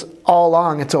tells us all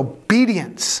along it's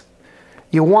obedience.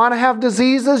 You want to have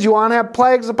diseases, you want to have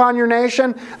plagues upon your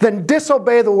nation, then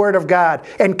disobey the word of God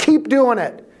and keep doing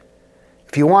it.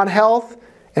 If you want health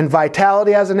and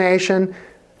vitality as a nation,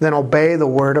 then obey the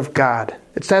word of God.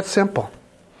 It's that simple.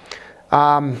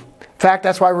 In fact,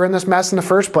 that's why we're in this mess in the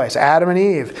first place. Adam and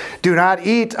Eve. Do not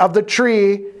eat of the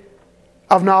tree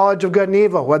of knowledge of good and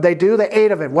evil. What they do? They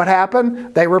ate of it. What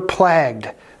happened? They were plagued.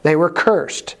 They were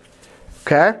cursed.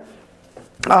 Okay?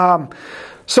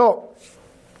 So,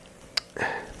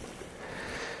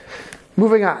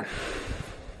 moving on.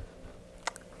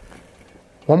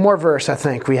 One more verse I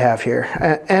think we have here.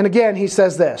 And again, he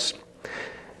says this.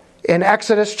 In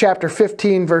Exodus chapter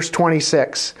 15, verse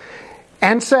 26.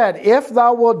 "And said, If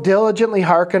thou wilt diligently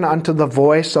hearken unto the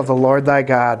voice of the Lord thy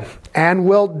God, and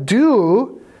wilt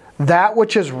do that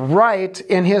which is right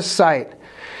in his sight,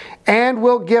 and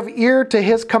will give ear to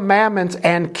his commandments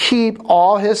and keep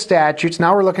all his statutes."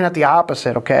 Now we're looking at the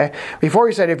opposite, okay? Before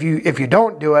he said, if you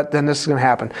don't do it, then this is going to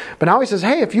happen. But now he says,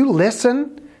 hey, if you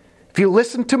listen, if you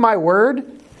listen to my word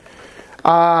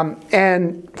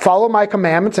and follow my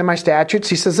commandments and my statutes,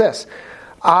 he says this,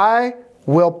 I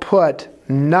will put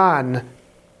none,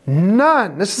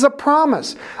 this is a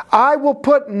promise, I will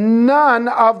put none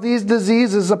of these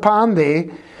diseases upon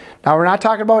thee. Now, we're not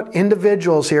talking about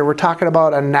individuals here. We're talking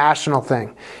about a national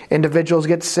thing. Individuals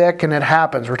get sick and it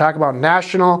happens. We're talking about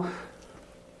national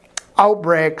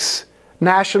outbreaks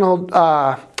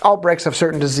of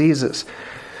certain diseases.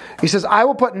 He says, I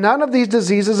will put none of these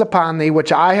diseases upon thee,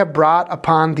 which I have brought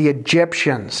upon the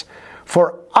Egyptians.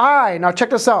 For I, now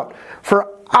check this out, for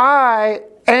I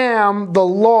am the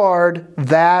Lord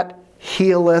that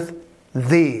healeth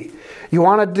thee. You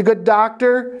want a good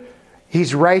doctor?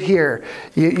 He's right here.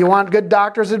 You want good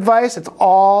doctor's advice? It's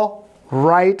all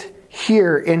right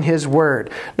here in his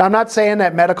word. Now, I'm not saying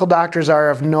that medical doctors are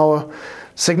of no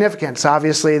significance.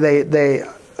 Obviously,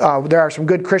 there are some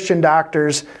good Christian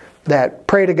doctors that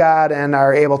pray to God and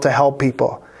are able to help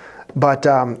people. But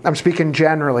I'm speaking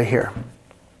generally here.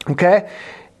 Okay?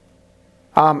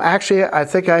 Actually, I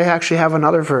think I actually have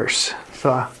another verse. So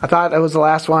I thought it was the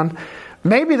last one.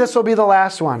 Maybe this will be the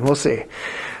last one. We'll see.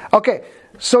 Okay.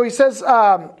 So he says,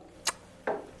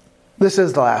 this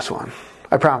is the last one.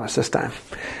 I promise this time.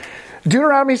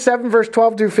 Deuteronomy 7 verse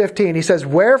 12 through 15. He says,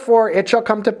 wherefore it shall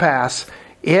come to pass,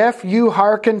 if you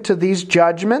hearken to these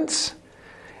judgments,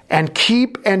 and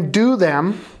keep and do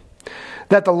them,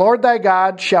 that the Lord thy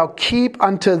God shall keep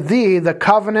unto thee the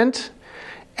covenant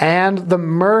and the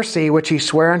mercy which he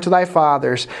sware unto thy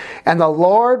fathers. And the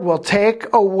Lord will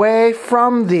take away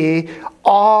from thee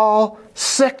all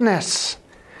sickness,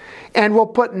 and will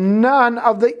put none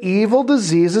of the evil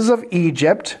diseases of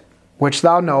Egypt, which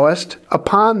thou knowest,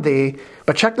 upon thee.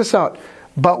 But check this out.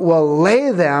 But will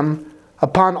lay them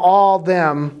upon all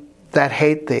them that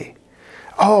hate thee.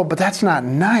 Oh, but that's not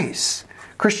nice.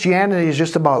 Christianity is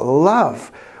just about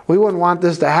love. We wouldn't want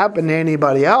this to happen to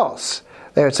anybody else.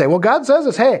 They would say, well, God says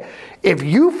this, hey, if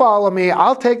you follow me,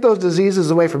 I'll take those diseases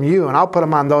away from you and I'll put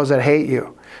them on those that hate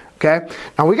you. Okay?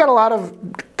 Now, we got a lot of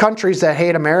countries that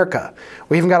hate America.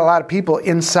 We even got a lot of people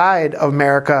inside of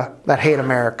America that hate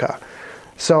America.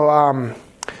 So I'm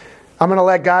going to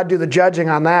let God do the judging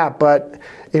on that. But,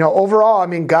 overall,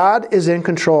 God is in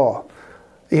control.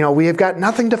 We have got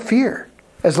nothing to fear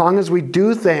as long as we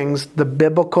do things the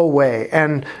biblical way.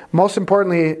 And most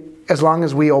importantly, as long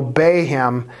as we obey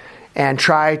Him and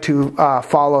try to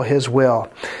follow His will.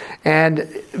 And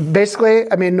basically,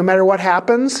 no matter what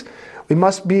happens, we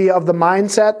must be of the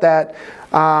mindset that,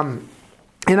 I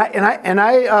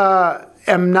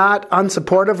am not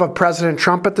unsupportive of President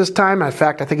Trump at this time. In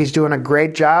fact, I think he's doing a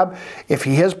great job. If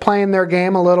he is playing their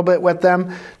game a little bit with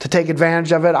them to take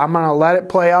advantage of it, I'm going to let it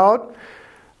play out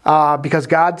because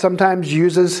God sometimes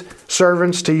uses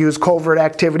servants to use covert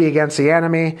activity against the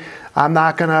enemy. I'm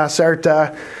not going to start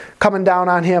coming down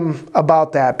on him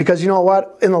about that because you know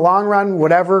what? In the long run,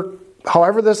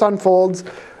 however this unfolds,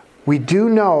 we do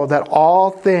know that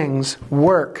all things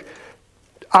work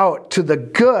out to the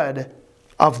good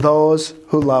of those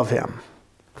who love Him.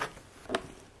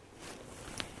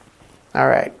 All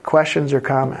right, questions or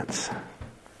comments?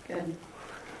 Good.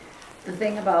 The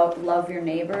thing about love your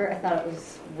neighbor, I thought it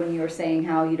was when you were saying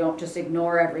how you don't just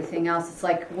ignore everything else. It's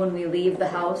like when we leave the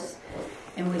house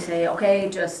and we say, okay,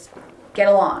 just get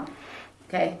along.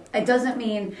 Okay, it doesn't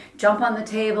mean jump on the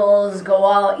tables,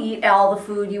 eat all the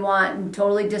food you want, and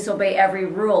totally disobey every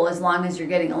rule as long as you're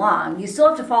getting along. You still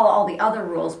have to follow all the other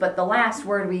rules, but the last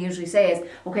word we usually say is,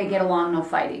 okay, get along, no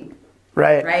fighting.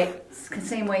 Right. Right? It's the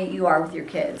same way you are with your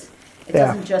kids. It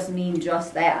doesn't just mean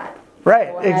just that.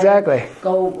 Right, exactly.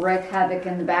 Go wreak havoc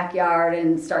in the backyard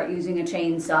and start using a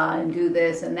chainsaw and do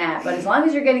this and that. But as long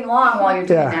as you're getting along while you're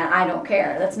doing that, I don't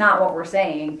care. That's not what we're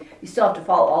saying. You still have to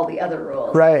follow all the other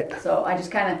rules. Right. So I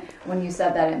just kind of, when you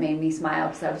said that, it made me smile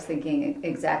because I was thinking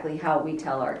exactly how we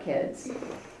tell our kids.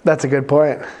 That's a good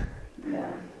point.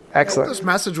 Yeah. Excellent. I hope this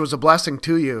message was a blessing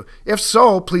to you. If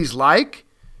so, please like,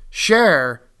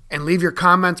 share, and leave your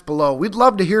comments below. We'd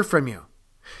love to hear from you.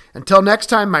 Until next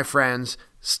time, my friends,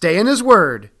 stay in His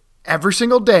Word every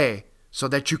single day so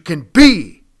that you can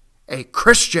be a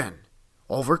Christian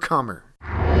overcomer.